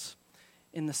accounts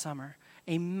in the summer.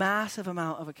 A massive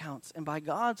amount of accounts. And by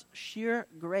God's sheer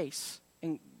grace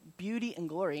and beauty and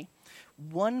glory,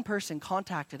 one person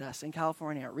contacted us in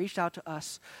California, reached out to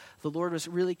us. The Lord was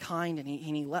really kind, and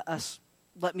he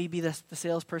let me be the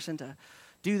salesperson to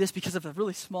do this because of a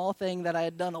really small thing that I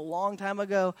had done a long time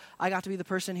ago. I got to be the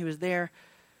person who was there,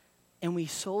 and we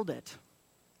sold it.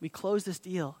 We closed this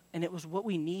deal, and it was what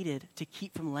we needed to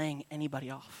keep from laying anybody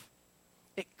off.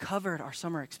 It covered our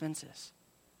summer expenses.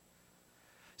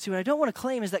 See, what I don't want to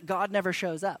claim is that God never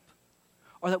shows up,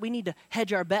 or that we need to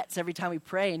hedge our bets every time we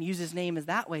pray and use His name as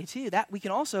that way too. That we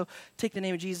can also take the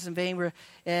name of Jesus in vain.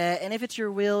 And if it's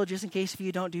your will, just in case if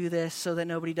you don't do this, so that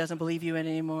nobody doesn't believe you in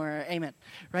anymore. Amen.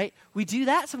 Right? We do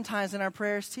that sometimes in our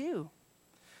prayers too.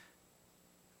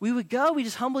 We would we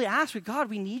just humbly ask, God,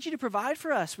 we need you to provide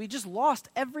for us. We just lost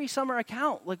every summer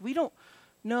account. Like, we don't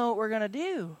know what we're going to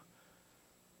do.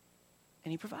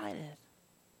 And He provided.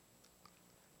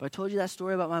 But I told you that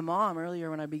story about my mom earlier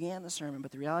when I began the sermon.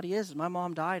 But the reality is my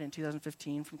mom died in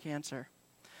 2015 from cancer.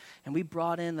 And we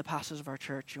brought in the pastors of our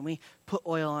church, and we put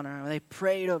oil on her, and they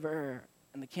prayed over her,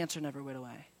 and the cancer never went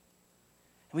away.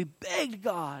 And we begged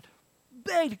God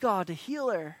to heal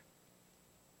her.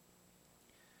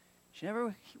 She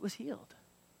never was healed.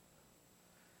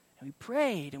 And we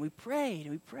prayed, and we prayed,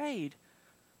 and we prayed.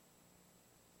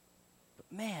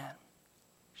 But man,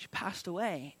 she passed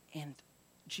away, and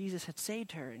Jesus had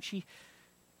saved her, and she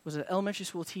was an elementary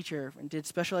school teacher and did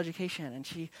special education, and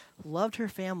she loved her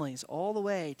families all the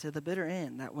way to the bitter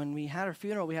end, that when we had her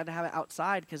funeral, we had to have it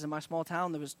outside because in my small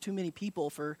town, there was too many people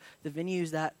for the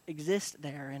venues that exist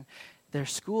there. And their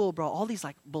school brought all these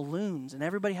like balloons, and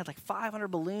everybody had like 500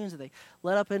 balloons that they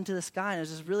let up into the sky. And it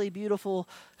was this really beautiful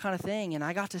kind of thing. And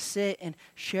I got to sit and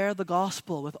share the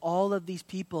gospel with all of these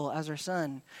people as her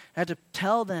son. I had to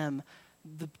tell them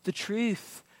the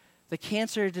truth. The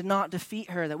cancer did not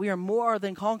defeat her, that we are more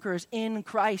than conquerors in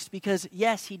Christ because,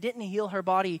 yes, he didn't heal her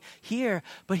body here,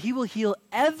 but he will heal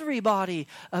everybody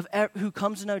who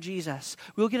comes to know Jesus.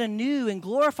 We'll get a new and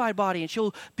glorified body, and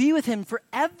she'll be with him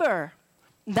forever.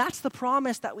 That's the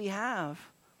promise that we have.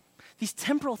 These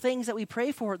temporal things that we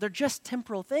pray for, they're just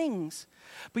temporal things.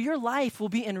 But your life will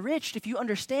be enriched if you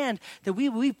understand that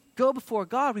we go before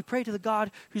God, we pray to the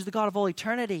God who's the God of all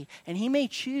eternity, and he may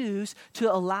choose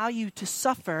to allow you to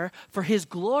suffer for his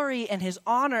glory and his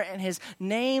honor and his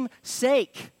name's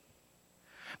sake.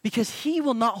 Because he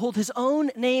will not hold his own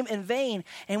name in vain.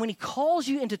 And when he calls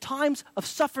you into times of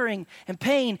suffering and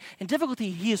pain and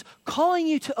difficulty, he is calling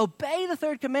you to obey the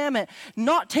third commandment,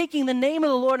 not taking the name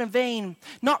of the Lord in vain,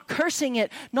 not cursing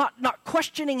it, not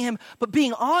questioning him, but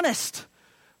being honest,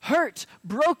 hurt,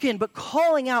 broken, but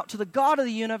calling out to the God of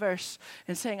the universe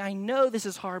and saying, I know this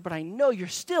is hard, but I know you're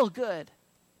still good.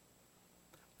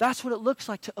 That's what it looks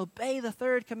like to obey the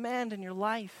third command in your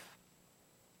life.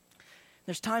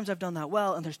 There's times I've done that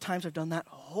well, and there's times I've done that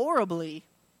horribly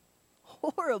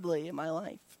in my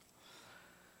life.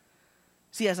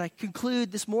 See, as I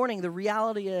conclude this morning, the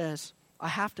reality is I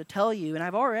have to tell you, and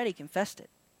I've already confessed it,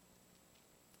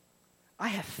 I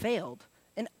have failed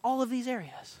in all of these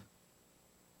areas.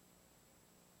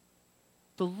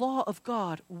 The law of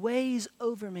God weighs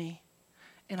over me,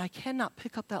 and I cannot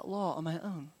pick up that law on my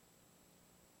own.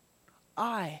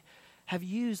 I have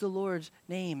used the Lord's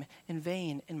name in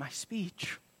vain in my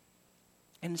speech.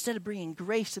 And instead of bringing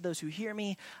grace to those who hear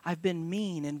me, I've been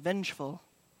mean and vengeful.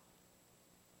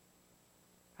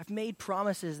 I've made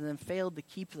promises and then failed to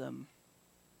keep them.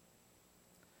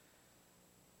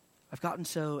 I've gotten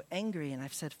so angry and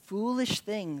I've said foolish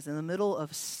things in the middle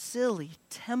of silly,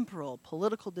 temporal,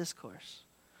 political discourse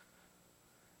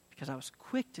because I was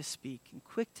quick to speak and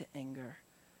quick to anger.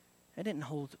 I didn't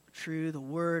hold true the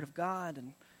word of God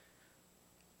and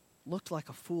looked like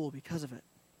a fool because of it.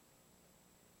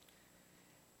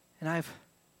 And I've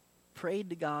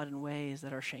prayed to God in ways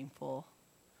that are shameful,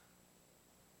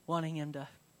 wanting him to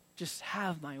just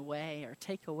have my way or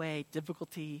take away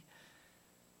difficulty,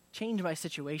 change my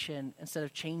situation instead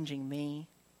of changing me.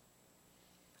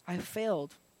 I've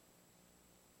failed.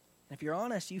 And if you're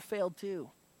honest, you failed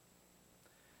too.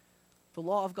 The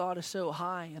law of God is so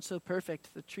high and so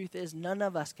perfect. The truth is, none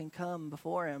of us can come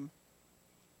before him.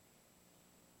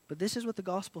 But this is what the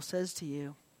gospel says to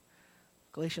you.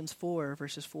 Galatians 4,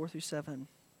 verses 4 through 7.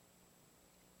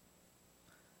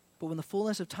 But when the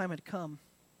fullness of time had come,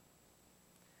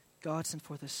 God sent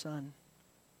forth his Son,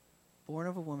 born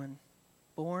of a woman,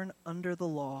 born under the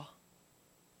law,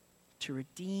 to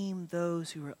redeem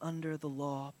those who are under the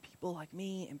law, people like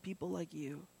me and people like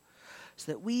you,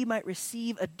 so that we might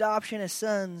receive adoption as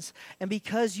sons. And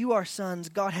because you are sons,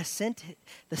 God has sent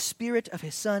the Spirit of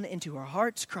his Son into our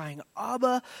hearts, crying,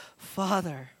 Abba,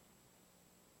 Father.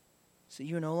 So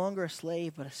you are no longer a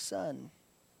slave, but a son.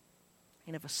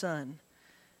 And if a son,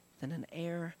 then an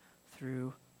heir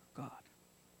through God.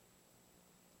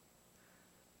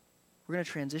 We're going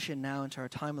to transition now into our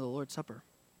time of the Lord's Supper.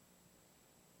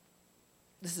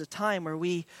 This is a time where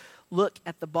we look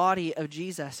at the body of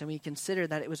Jesus and we consider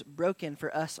that it was broken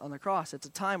for us on the cross. It's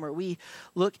a time where we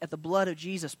look at the blood of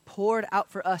Jesus poured out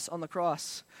for us on the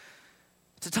cross.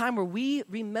 It's a time where we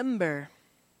remember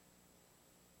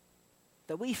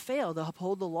that we fail to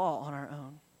uphold the law on our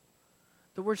own.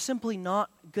 That we're simply not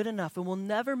good enough and we'll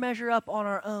never measure up on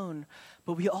our own.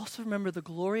 But we also remember the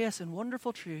glorious and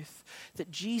wonderful truth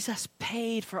that Jesus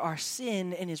paid for our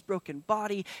sin in his broken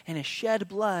body and his shed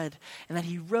blood, and that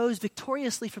he rose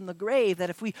victoriously from the grave, that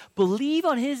if we believe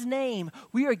on his name,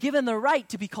 we are given the right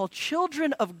to be called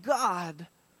children of God.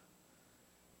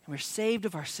 And we're saved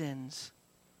of our sins.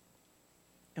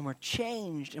 And we're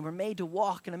changed and we're made to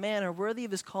walk in a manner worthy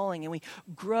of his calling, and we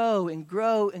grow and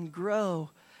grow and grow.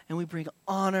 And we bring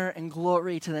honor and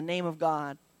glory to the name of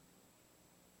God.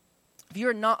 If you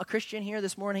are not a Christian here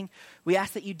this morning, we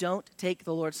ask that you don't take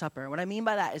the Lord's Supper. What I mean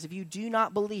by that is if you do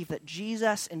not believe that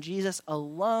Jesus and Jesus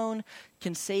alone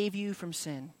can save you from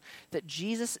sin, that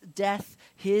Jesus' death,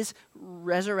 his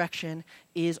resurrection,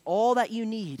 is all that you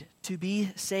need to be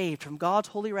saved from God's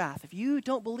holy wrath. If you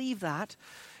don't believe that,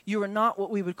 You are not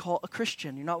what we would call a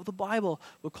Christian. You're not what the Bible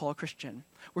would call a Christian.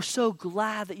 We're so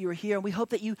glad that you are here, and we hope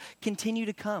that you continue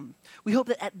to come. We hope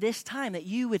that at this time that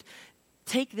you would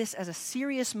take this as a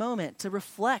serious moment to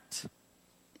reflect,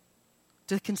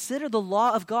 to consider the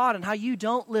law of God and how you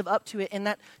don't live up to it, and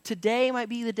that today might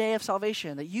be the day of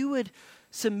salvation, that you would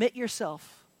submit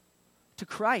yourself to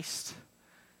Christ,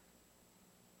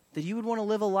 that you would want to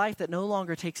live a life that no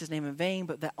longer takes his name in vain,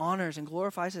 but that honors and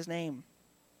glorifies his name.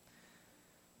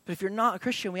 But if you're not a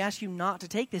Christian, we ask you not to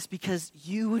take this because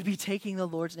you would be taking the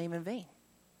Lord's name in vain.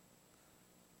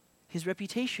 His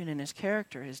reputation and his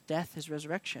character, his death, his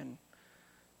resurrection,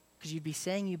 because you'd be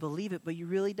saying you believe it, but you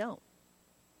really don't.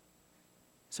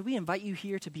 So we invite you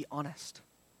here to be honest.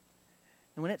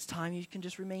 And when it's time, you can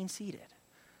just remain seated.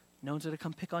 No one's going to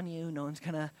come pick on you. No one's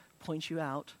going to point you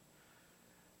out.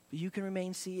 But you can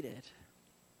remain seated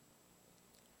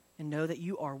and know that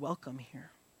you are welcome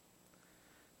here.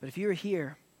 But if you're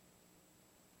here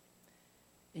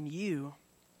and you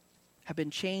have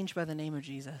been changed by the name of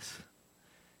Jesus,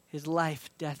 his life,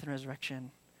 death, and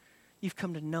resurrection, you've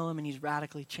come to know him and he's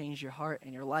radically changed your heart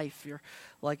and your life. You're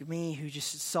like me who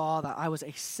just saw that I was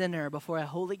a sinner before a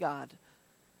holy God.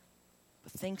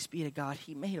 But thanks be to God,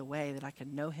 he made a way that I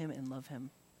could know him and love him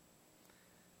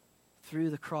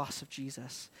through the cross of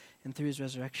Jesus and through his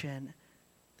resurrection.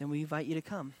 Then we invite you to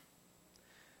come.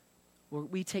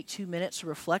 We take 2 minutes to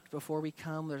reflect before we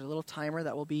come. There's a little timer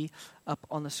that will be up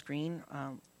on the screen.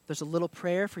 There's a little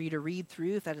prayer for you to read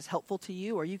through if that is helpful to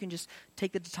you, or you can just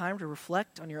take the time to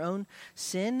reflect on your own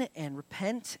sin and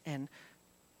repent and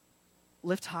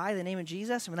lift high the name of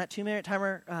Jesus. And when that 2-minute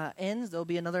timer ends, there'll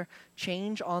be another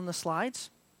change on the slides.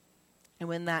 And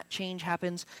when that change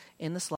happens in the slides,